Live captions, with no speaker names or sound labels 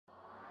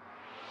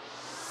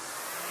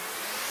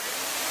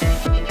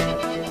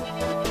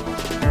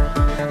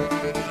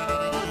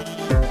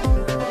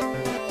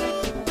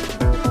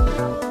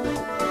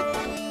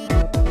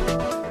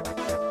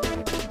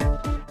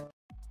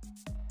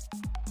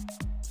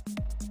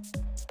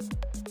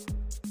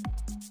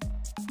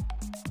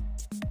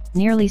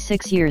Nearly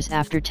 6 years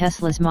after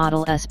Tesla's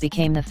Model S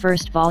became the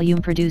first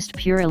volume-produced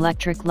pure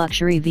electric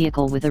luxury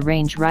vehicle with a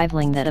range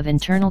rivaling that of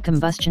internal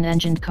combustion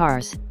engined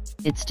cars,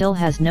 it still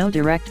has no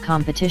direct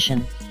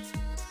competition.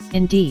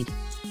 Indeed,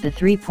 the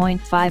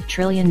 $3.5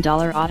 trillion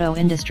auto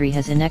industry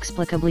has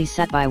inexplicably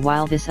sat by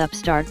while this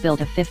upstart built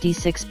a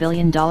 $56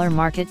 billion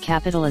market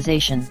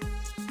capitalization.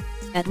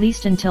 At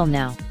least until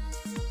now.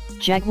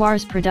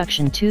 Jaguar's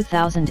production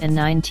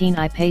 2019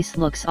 I-Pace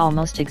looks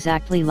almost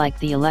exactly like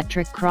the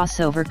electric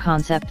crossover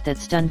concept that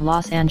stunned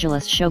Los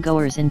Angeles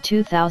showgoers in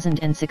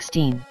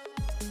 2016.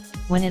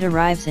 When it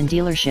arrives in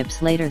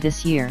dealerships later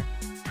this year,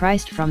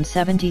 priced from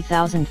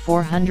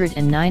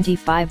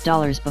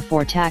 $70,495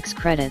 before tax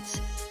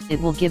credits, it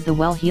will give the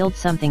well-heeled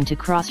something to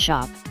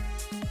cross-shop.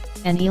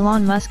 And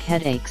Elon Musk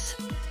headaches.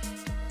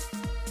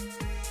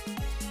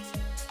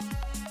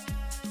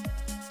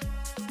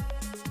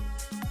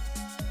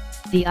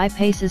 The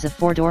I-Pace is a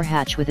 4-door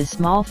hatch with a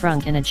small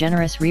front and a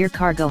generous rear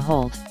cargo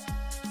hold.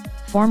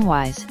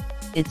 Form-wise,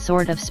 it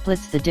sort of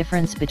splits the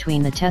difference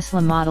between the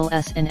Tesla Model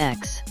S and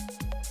X.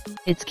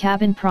 Its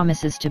cabin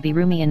promises to be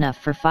roomy enough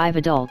for 5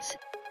 adults,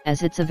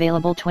 as its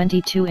available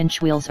 22-inch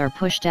wheels are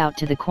pushed out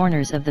to the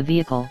corners of the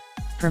vehicle,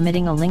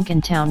 permitting a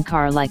Lincoln Town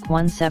Car-like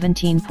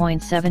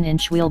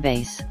 117.7-inch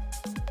wheelbase.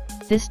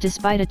 This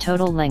despite a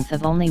total length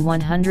of only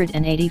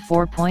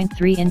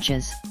 184.3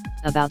 inches,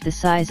 about the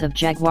size of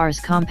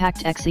Jaguar's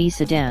compact XE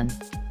sedan.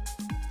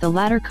 The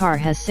latter car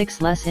has 6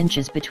 less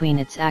inches between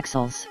its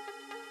axles.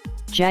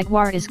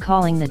 Jaguar is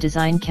calling the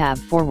design cab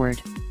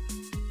forward.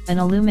 An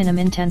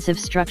aluminum-intensive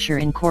structure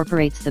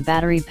incorporates the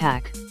battery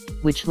pack,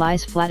 which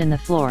lies flat in the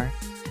floor,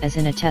 as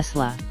in a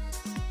Tesla.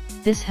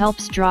 This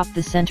helps drop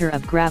the center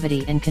of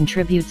gravity and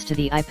contributes to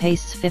the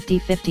I-Pace's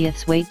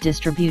 50/50ths weight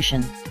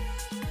distribution.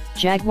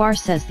 Jaguar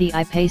says the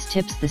I-Pace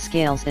tips the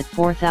scales at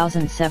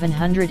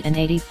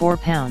 4,784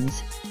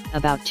 pounds,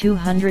 about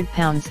 200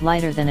 pounds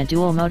lighter than a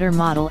dual-motor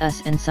Model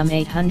S and some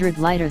 800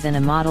 lighter than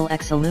a Model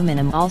X.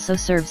 Aluminum also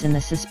serves in the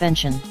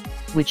suspension,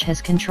 which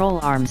has control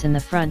arms in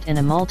the front and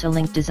a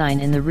multi-link design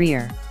in the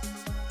rear.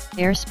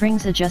 Air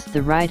springs adjust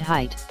the ride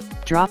height,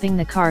 dropping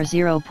the car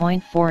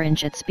 0.4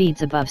 inch at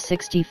speeds above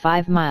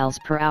 65 miles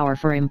per hour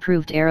for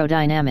improved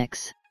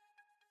aerodynamics.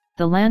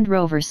 The Land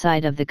Rover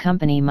side of the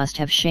company must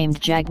have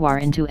shamed Jaguar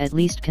into at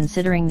least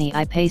considering the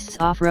I-Pace's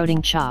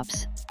off-roading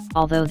chops,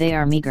 although they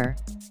are meager,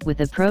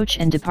 with approach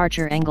and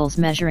departure angles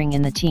measuring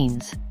in the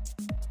teens.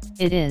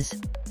 It is,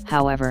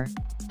 however,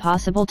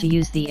 possible to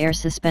use the air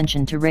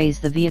suspension to raise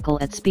the vehicle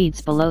at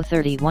speeds below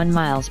 31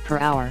 miles per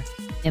hour,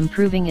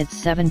 improving its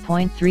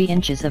 7.3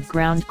 inches of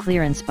ground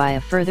clearance by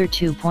a further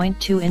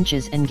 2.2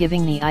 inches and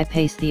giving the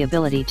I-Pace the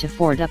ability to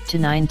ford up to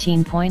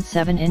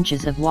 19.7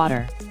 inches of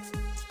water.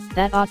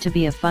 That ought to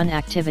be a fun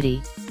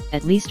activity,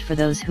 at least for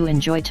those who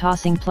enjoy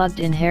tossing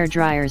plugged-in hair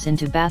dryers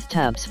into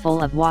bathtubs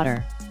full of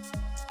water.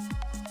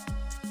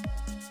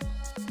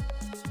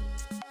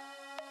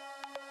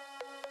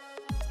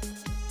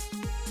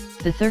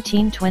 The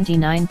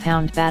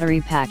 1329-pound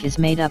battery pack is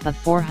made up of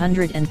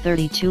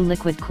 432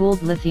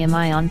 liquid-cooled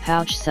lithium-ion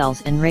pouch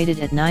cells and rated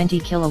at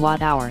 90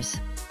 kWh.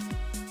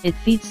 It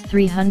feeds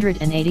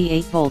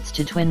 388 volts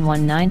to twin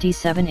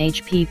 197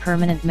 HP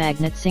permanent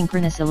magnet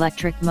synchronous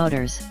electric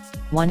motors,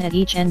 one at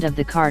each end of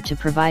the car to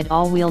provide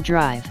all-wheel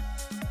drive.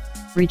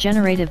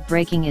 Regenerative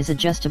braking is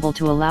adjustable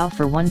to allow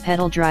for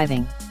one-pedal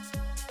driving.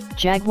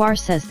 Jaguar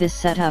says this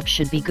setup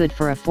should be good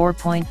for a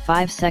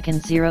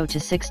 4.5-second 0 to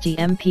 60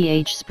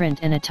 mph sprint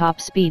and a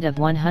top speed of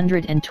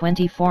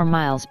 124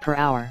 miles per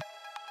hour.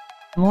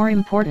 More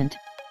important,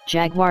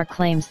 Jaguar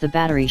claims the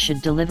battery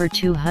should deliver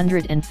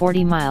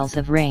 240 miles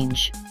of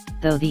range,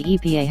 though the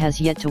EPA has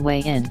yet to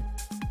weigh in.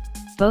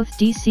 Both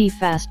DC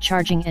fast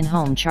charging and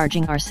home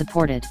charging are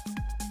supported.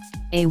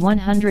 A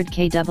 100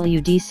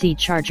 kW DC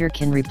charger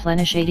can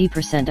replenish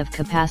 80% of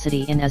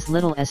capacity in as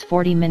little as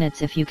 40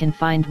 minutes if you can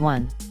find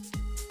one.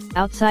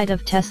 Outside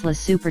of Tesla's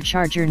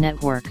supercharger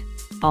network,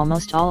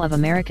 almost all of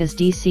America's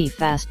DC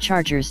fast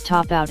chargers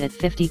top out at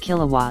 50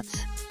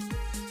 kilowatts.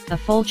 A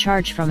full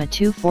charge from a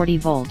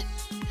 240-volt,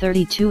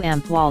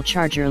 32-amp wall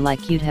charger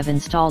like you'd have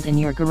installed in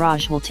your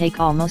garage will take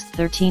almost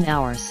 13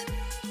 hours.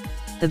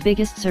 The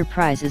biggest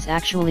surprise is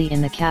actually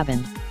in the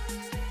cabin.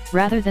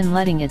 Rather than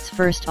letting its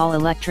first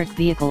all-electric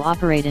vehicle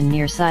operate in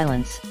near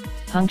silence,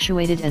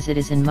 punctuated as it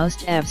is in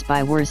most EVs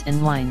by whirs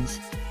and whines,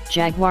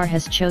 Jaguar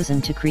has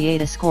chosen to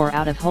create a score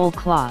out of whole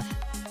cloth.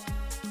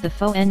 The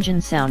faux engine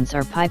sounds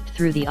are piped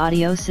through the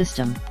audio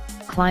system,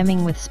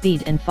 climbing with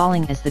speed and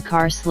falling as the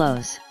car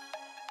slows.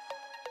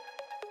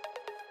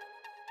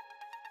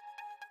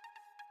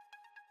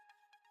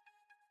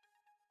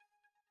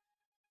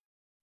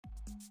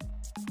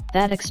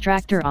 That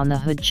extractor on the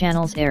hood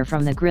channels air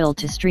from the grille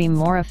to stream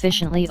more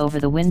efficiently over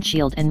the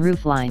windshield and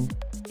roofline,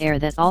 air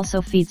that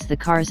also feeds the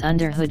car's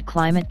underhood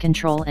climate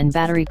control and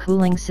battery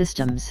cooling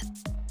systems.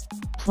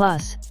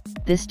 Plus,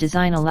 this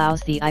design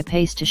allows the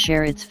I-Pace to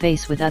share its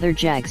face with other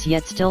Jags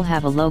yet still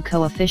have a low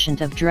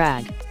coefficient of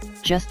drag,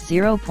 just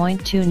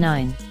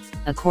 0.29,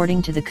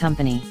 according to the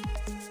company.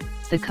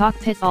 The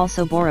cockpit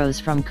also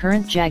borrows from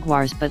current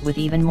Jaguars but with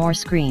even more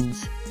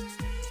screens.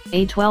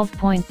 A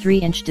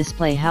 12.3-inch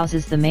display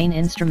houses the main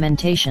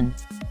instrumentation,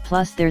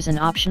 plus there's an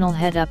optional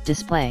head-up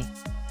display.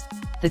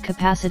 The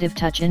capacitive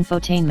touch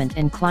infotainment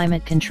and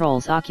climate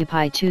controls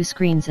occupy two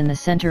screens in the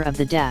center of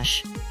the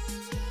dash.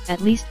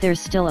 At least there's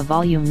still a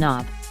volume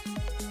knob.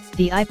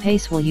 The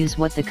I-Pace will use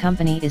what the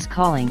company is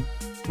calling,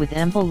 with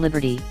ample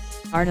liberty,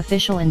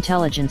 artificial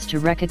intelligence to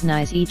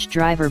recognize each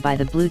driver by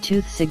the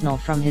Bluetooth signal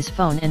from his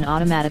phone and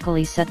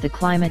automatically set the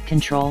climate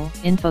control,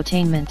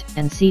 infotainment,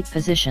 and seat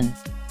position.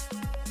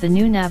 The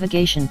new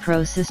Navigation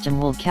Pro system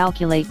will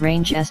calculate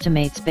range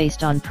estimates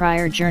based on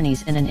prior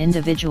journeys and an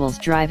individual's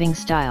driving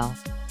style.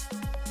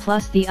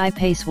 Plus the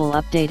I-Pace will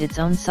update its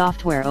own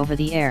software over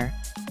the air,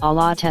 a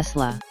la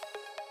Tesla.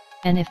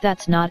 And if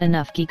that's not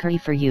enough geekery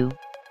for you,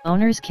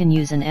 owners can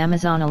use an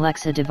Amazon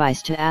Alexa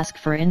device to ask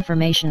for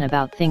information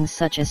about things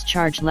such as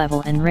charge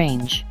level and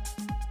range.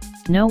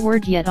 No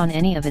word yet on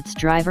any of its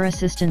driver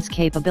assistance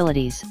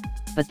capabilities,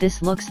 but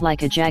this looks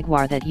like a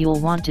Jaguar that you'll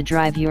want to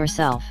drive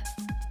yourself.